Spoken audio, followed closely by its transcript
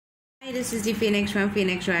Hi, this is the Phoenix from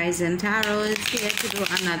Phoenix Rising Tarot. It's here to do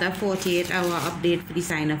another 48-hour update for the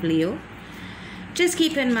sign of Leo. Just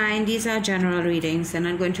keep in mind, these are general readings. They're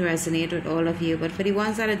not going to resonate with all of you, but for the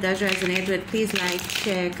ones that it does resonate with, please like,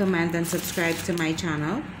 share, comment, and subscribe to my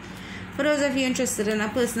channel. For those of you interested in a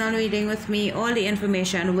personal reading with me, all the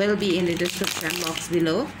information will be in the description box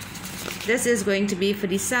below. This is going to be for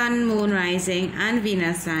the Sun, Moon, Rising, and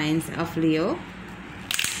Venus signs of Leo.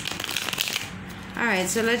 Alright,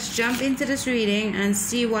 so let's jump into this reading and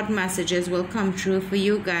see what messages will come through for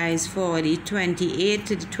you guys for the 28th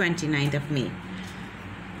to the 29th of May.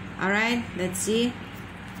 Alright, let's see.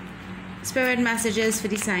 Spirit messages for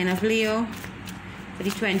the sign of Leo for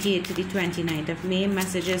the 28th to the 29th of May.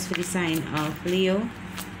 Messages for the sign of Leo.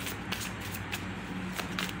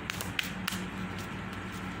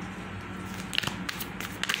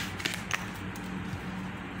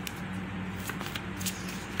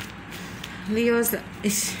 Leo's,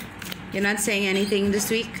 you're not saying anything this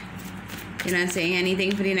week. You're not saying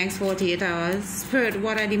anything for the next 48 hours. Spirit,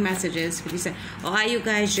 what are the messages for this? Or are you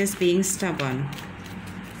guys just being stubborn?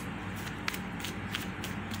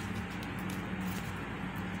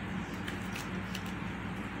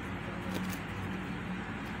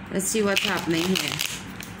 Let's see what's happening here.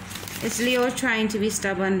 Is Leo trying to be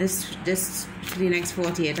stubborn this for the next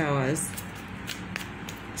 48 hours?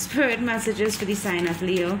 Spirit messages for the sign of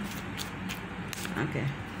Leo. Okay.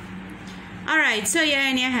 Alright, so you're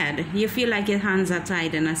in your head. You feel like your hands are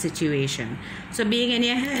tied in a situation. So being in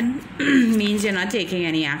your head means you're not taking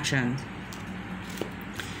any action.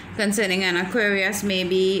 Concerning an Aquarius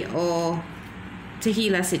maybe, or to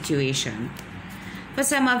heal a situation. For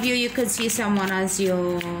some of you, you could see someone as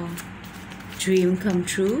your dream come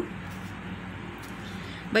true.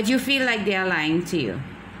 But you feel like they are lying to you.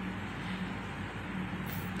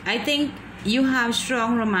 I think you have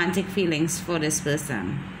strong romantic feelings for this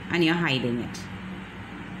person and you're hiding it.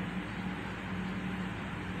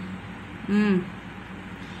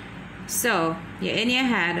 So you're in your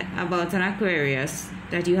head about an Aquarius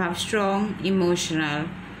that you have strong emotional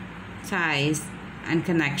ties and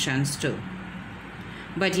connections to,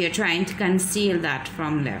 but you're trying to conceal that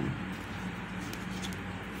from them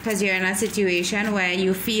because you're in a situation where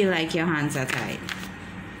you feel like your hands are tied.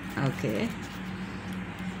 Okay.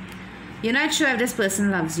 You're not sure if this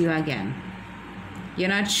person loves you again. You're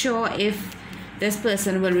not sure if this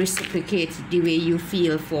person will reciprocate the way you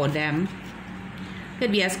feel for them.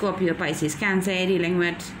 Could be a Scorpio, Pisces, Cancer. You're dealing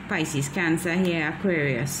with Pisces, Cancer here,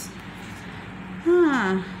 Aquarius.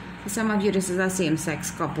 For some of you, this is a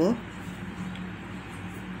same-sex couple.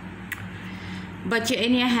 But you're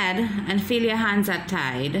in your head and feel your hands are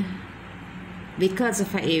tied because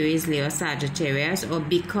of an Aries, Leo, Sagittarius, or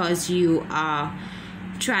because you are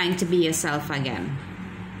trying to be yourself again.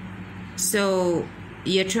 So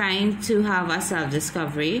you're trying to have a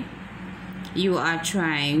self-discovery. You are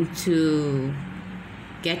trying to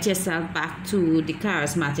get yourself back to the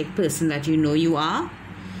charismatic person that you know you are.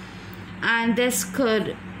 And this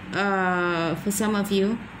could, for some of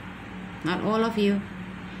you, not all of you,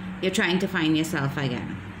 you're trying to find yourself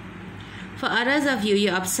again. For others of you,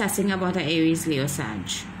 you're obsessing about an Aries, Leo,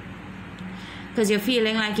 Sag. Because you're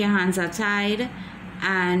feeling like your hands are tied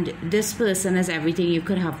and this person is everything you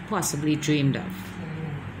could have possibly dreamed of.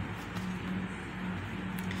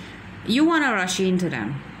 You want to rush into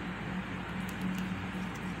them.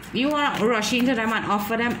 You want to rush into them and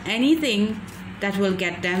offer them anything that will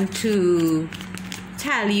get them to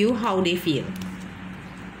tell you how they feel.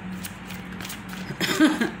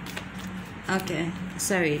 Okay.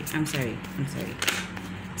 Sorry. I'm sorry.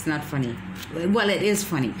 It's not funny. Well, it is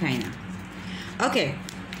funny, kind of. Okay.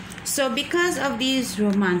 So because of these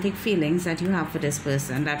romantic feelings that you have for this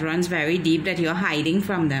person that runs very deep, that you're hiding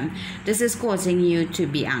from them, this is causing you to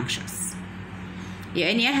be anxious. You're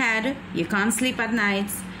in your head, you can't sleep at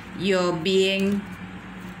nights, you're being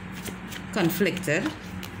conflicted,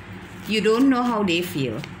 you don't know how they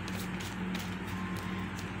feel.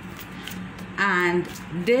 And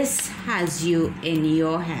this has you in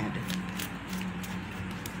your head,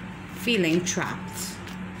 feeling trapped.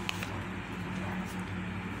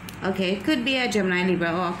 Okay, it could be a Gemini,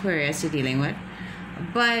 Libra, or Aquarius you're dealing with.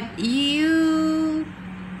 But you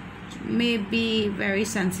may be very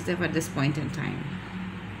sensitive at this point in time.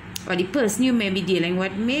 Or the person you may be dealing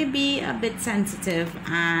with may be a bit sensitive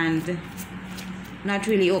and not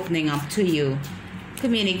really opening up to you.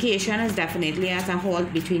 Communication is definitely at a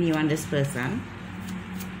halt between you and this person.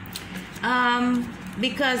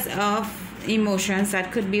 Because of emotions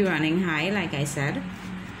that could be running high, like I said.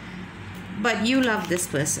 But you love this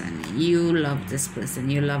person. You love this person.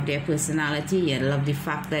 You love their personality. You love the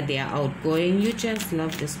fact that they are outgoing. You just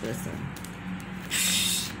love this person.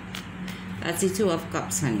 That's the Two of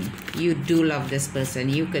Cups, honey. You do love this person.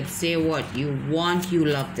 You could say what you want. You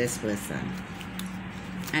love this person.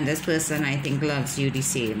 And this person, I think, loves you the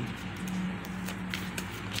same.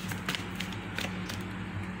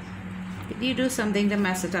 Did you do something to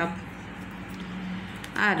mess it up?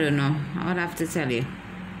 I don't know. I would have to tell you.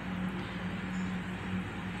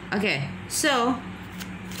 Okay, so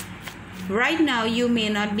right now you may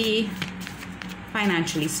not be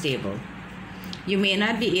financially stable. You may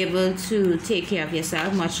not be able to take care of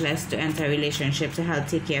yourself, much less to enter a relationship to help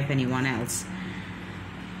take care of anyone else.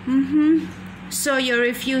 So you're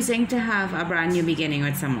refusing to have a brand new beginning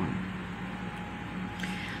with someone.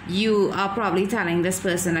 You are probably telling this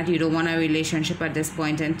person that you don't want a relationship at this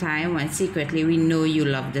point in time, when secretly we know you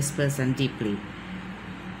love this person deeply.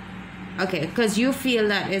 Okay, because you feel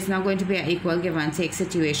that it's not going to be an equal give and take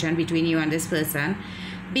situation between you and this person,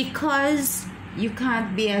 because you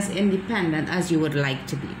can't be as independent as you would like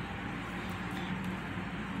to be.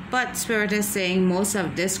 But Spirit is saying most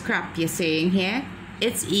of this crap you're saying here,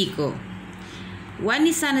 it's ego. When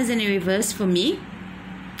the Sun is in the reverse, for me,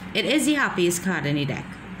 it is the happiest card in the deck.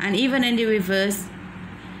 And even in the reverse,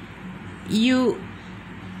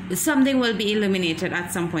 something will be illuminated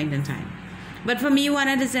at some point in time. But for me, when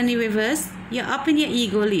it is in the reverse, you're up in your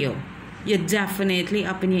ego, Leo. You're definitely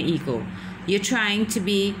up in your ego. You're trying to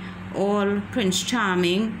be all Prince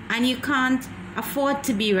Charming, and you can't afford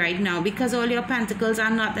to be right now because all your pentacles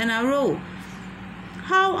are not in a row.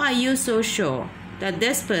 How are you so sure that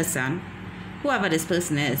this person, whoever this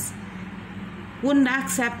person is, wouldn't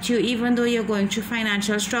accept you even though you're going through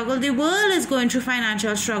financial struggle? The world is going through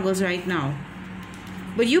financial struggles right now.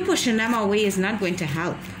 But you pushing them away is not going to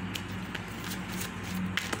help.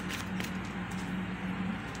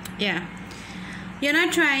 Yeah. You're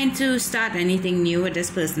not trying to start anything new with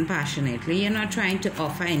this person passionately. You're not trying to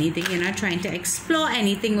offer anything. You're not trying to explore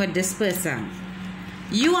anything with this person.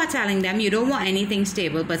 You are telling them you don't want anything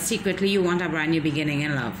stable, but secretly you want a brand new beginning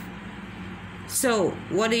in love. So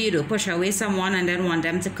what do? Push away someone and then want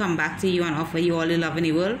them to come back to you and offer you all the love in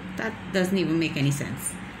the world? That doesn't even make any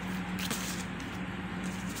sense.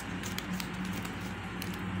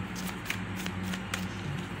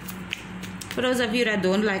 For those of you that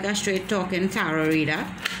don't like a straight talking tarot reader,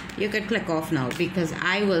 you could click off now, because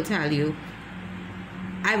I will tell you,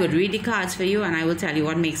 I would read the cards for you and I will tell you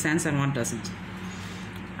what makes sense and what doesn't.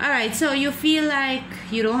 Alright, so you feel like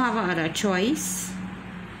you don't have another choice.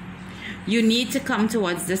 You need to come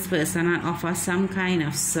towards this person and offer some kind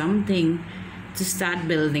of something to start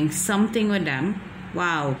building something with them.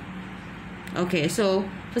 Wow. Okay, so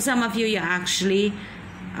for some of you, you're actually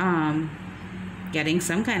getting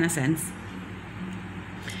some kind of sense.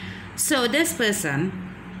 So this person,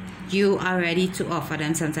 you are ready to offer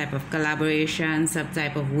them some type of collaboration, some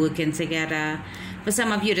type of working together. For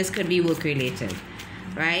some of you, this could be work related,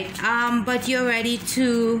 right? But you're ready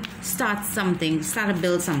to start something, start to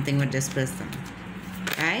build something with this person,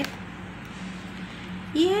 right?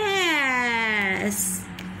 Yes,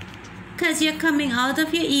 because you're coming out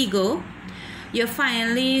of your ego. You're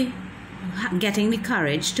finally getting the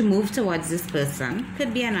courage to move towards this person.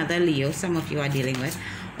 Could be another Leo some of you are dealing with.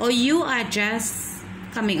 Or you are just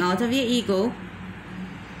coming out of your ego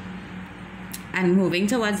and moving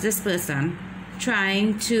towards this person,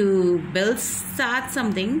 trying to start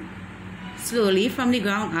something slowly from the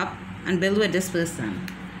ground up and build with this person.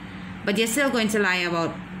 But you're still going to lie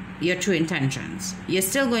about your true intentions. You're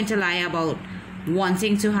still going to lie about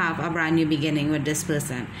wanting to have a brand new beginning with this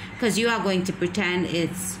person, because you are going to pretend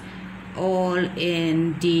it's all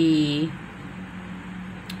in the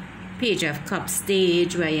Page of Cups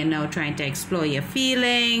stage where you're now trying to explore your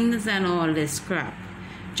feelings and all this crap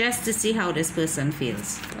just to see how this person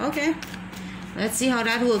feels. Okay, let's see how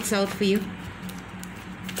that works out for you.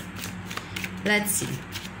 Let's see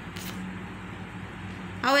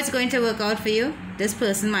how it's going to work out for you. This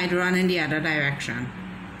person might run in the other direction,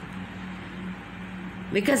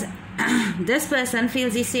 because this person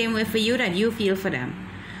feels the same way for you that you feel for them.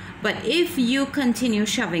 But if you continue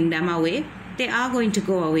shoving them away, they are going to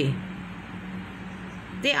go away.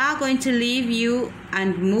 They are going to leave you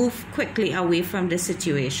and move quickly away from the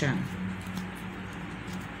situation.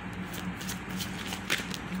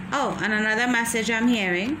 Oh, and another message I'm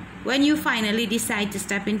hearing. When you finally decide to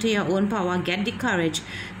step into your own power, get the courage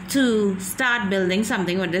to start building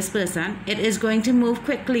something with this person, it is going to move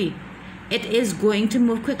quickly. It is going to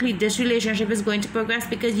move quickly. This relationship is going to progress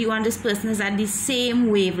because you and this person is at the same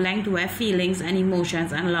wavelength where feelings and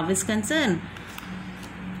emotions and love is concerned.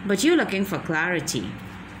 But you're looking for clarity.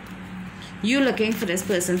 You're looking for this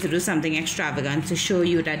person to do something extravagant to show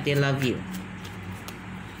you that they love you.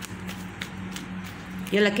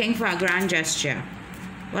 You're looking for a grand gesture.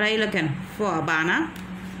 What are you looking for? A banner?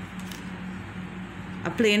 A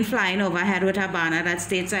plane flying overhead with a banner that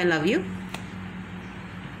states I love you?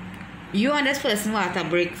 You and this person want a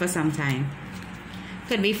break for some time.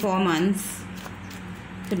 Could be 4 months.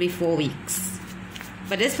 Could be 4 weeks.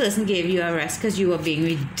 But this person gave you a rest because you were being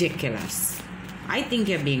ridiculous. I think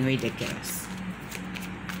you're being ridiculous.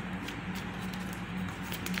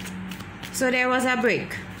 So there was a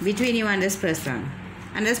break between you and this person.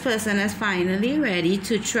 And this person is finally ready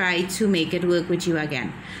to try to make it work with you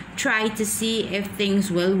again. Try to see if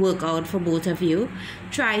things will work out for both of you.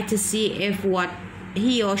 Try to see if what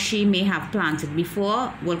he or she may have planted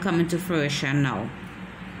before will come into fruition now.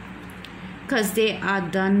 Because they are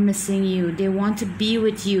done missing you. They want to be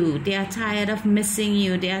with you. They are tired of missing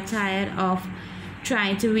you. They are tired of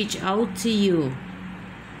trying to reach out to you.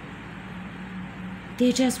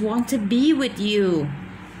 They just want to be with you.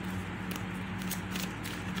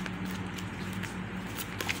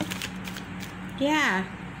 Yeah.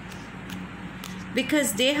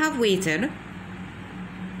 Because they have waited.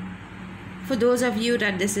 For those of you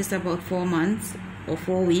that this is about 4 months or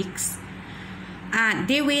 4 weeks, and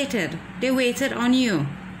they waited on you.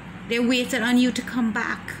 They waited on you to come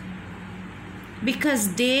back,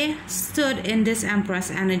 because they stood in this Empress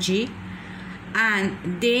energy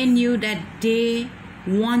and they knew that they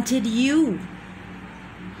wanted you.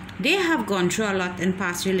 They have gone through a lot in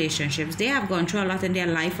past relationships. They have gone through a lot in their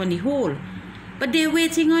life on the whole. But they're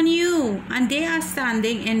waiting on you, and they are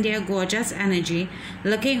standing in their gorgeous energy,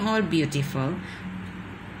 looking all beautiful,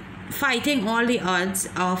 fighting all the odds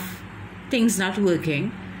of things not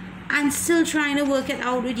working, and still trying to work it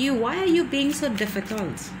out with you. Why are you being so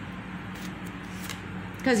difficult?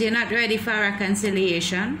 Because you're not ready for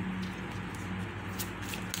reconciliation.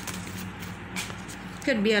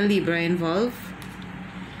 Could be a Libra involved.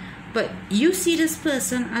 But you see this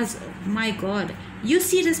person as, my God, you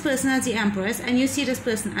see this person as the Empress, and you see this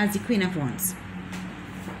person as the Queen of Wands.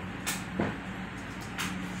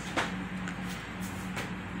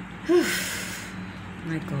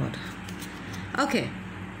 My God. Okay.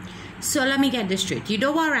 So let me get this straight. You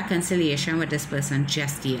don't want reconciliation with this person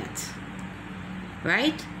just yet.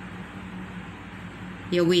 Right?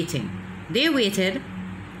 You're waiting. They waited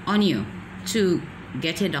on you to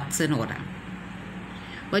get your ducks in order.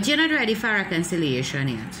 But you're not ready for reconciliation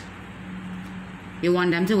yet. You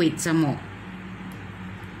want them to wait some more.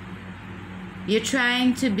 You're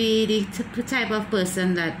trying to be the type of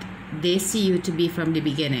person that they see you to be from the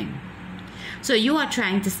beginning. So you are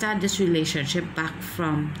trying to start this relationship back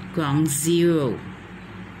from ground zero.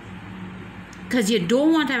 Because you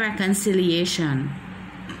don't want a reconciliation.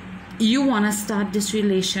 You want to start this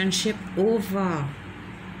relationship over.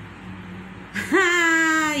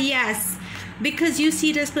 Yes. Because you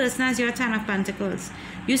see this person as your Ten of Pentacles.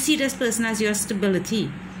 You see this person as your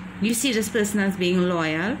stability. You see this person as being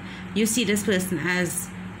loyal. You see this person as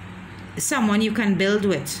someone you can build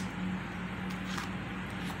with.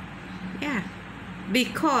 Yeah.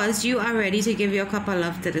 Because you are ready to give your cup of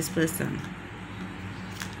love to this person.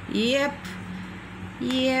 Yep.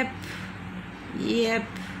 Yep. Yep.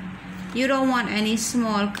 You don't want any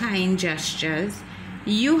small kind gestures.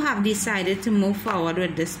 You have decided to move forward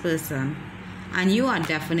with this person. And you are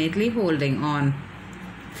definitely holding on.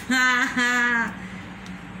 Yeah,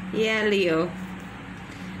 Leo.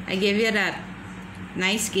 I give you that.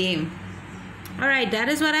 Nice game. Alright, that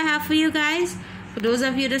is what I have for you guys. For those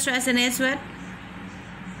of you this resonates with,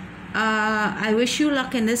 I wish you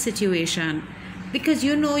luck in this situation. Because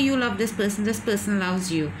you know you love this person. This person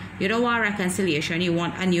loves you. You don't want reconciliation. You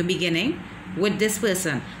want a new beginning with this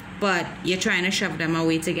person. But you're trying to shove them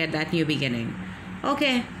away to get that new beginning.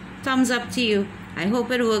 Okay. Thumbs up to you. I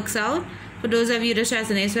hope it works out. For those of you this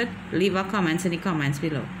resonates with, leave a comment in the comments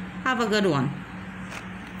below. Have a good one.